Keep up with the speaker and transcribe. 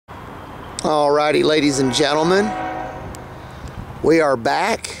Alrighty, ladies and gentlemen, we are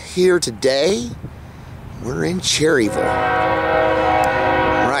back here today. We're in Cherryville.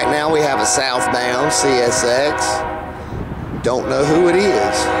 Right now we have a southbound CSX. Don't know who it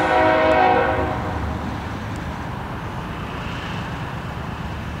is.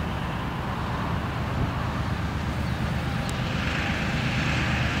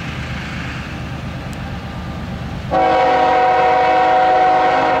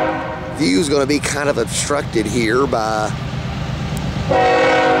 View's going to be kind of obstructed here by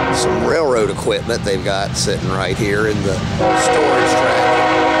some railroad equipment they've got sitting right here in the storage track.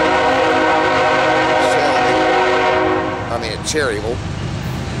 At Cherryville.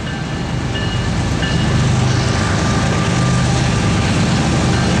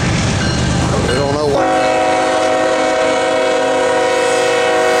 I don't know what.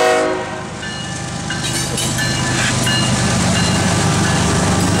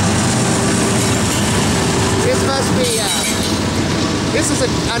 This must be, this is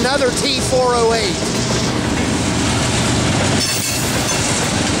another T408.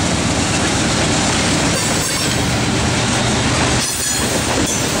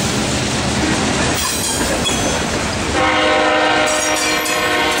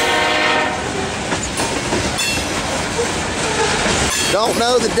 Don't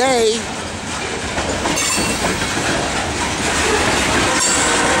know the day.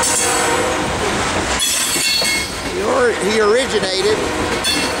 He originated. So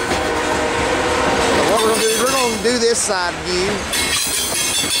what we're going to do this side view.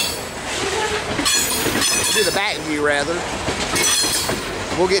 We'll do the back view rather.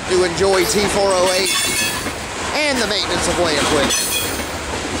 We'll get to enjoy T408 and the maintenance of way equipment.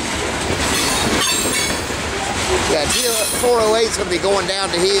 Yeah, T408 is going to be going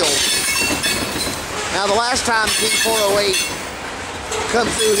down the hill. Now, the last time T408 come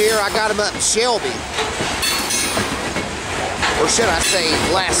through here, I got him up in Shelby. Or should I say,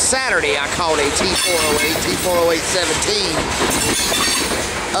 last Saturday I caught a T408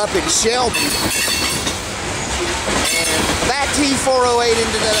 17 up in Shelby. And that T408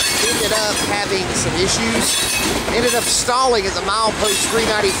 ended up having some issues. Ended up stalling at the milepost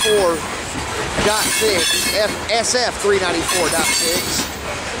 394. .6 SF 394.6.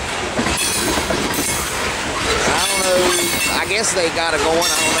 I don't know. I guess they got it going.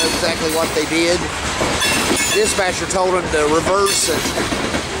 I don't know exactly what they did. Dispatcher told him to reverse and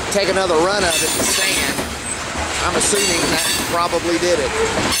take another run of it in the sand. I'm assuming that probably did it.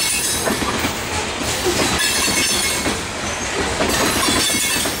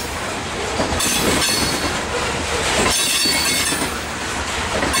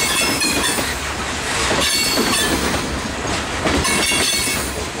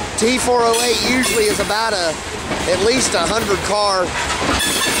 T408 usually is about at least 100 car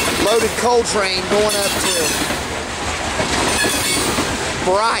loaded coal train going up to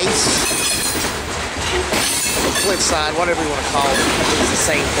Bryce, Cliffside, whatever you want to call it. It's the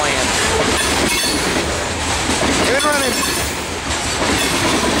same plan. They've been running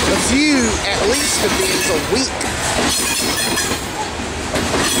a few at least of these a week.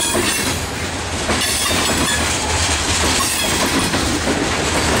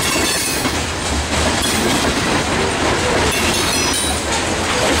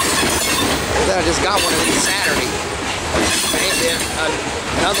 I just got one of these Saturday. And then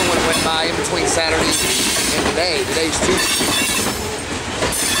another one went by in between Saturday and today. Today's Tuesday.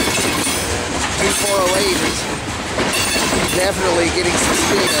 T408 is definitely getting some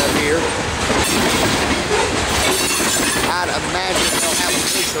speed up here. I'd imagine they'll have a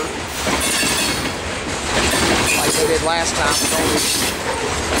pusher like they did last time with only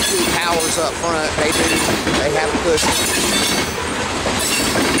 2 powers up front. They have a pusher.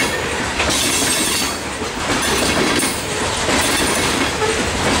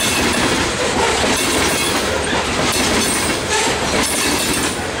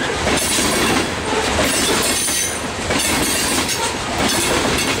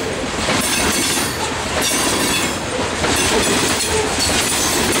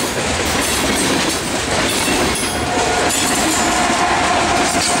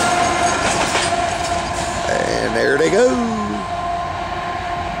 And there they go.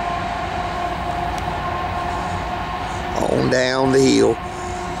 On down the hill. Well,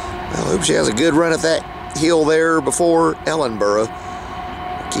 I hope she has a good run at that hill there before Ellenboro.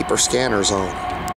 Keep her scanners on.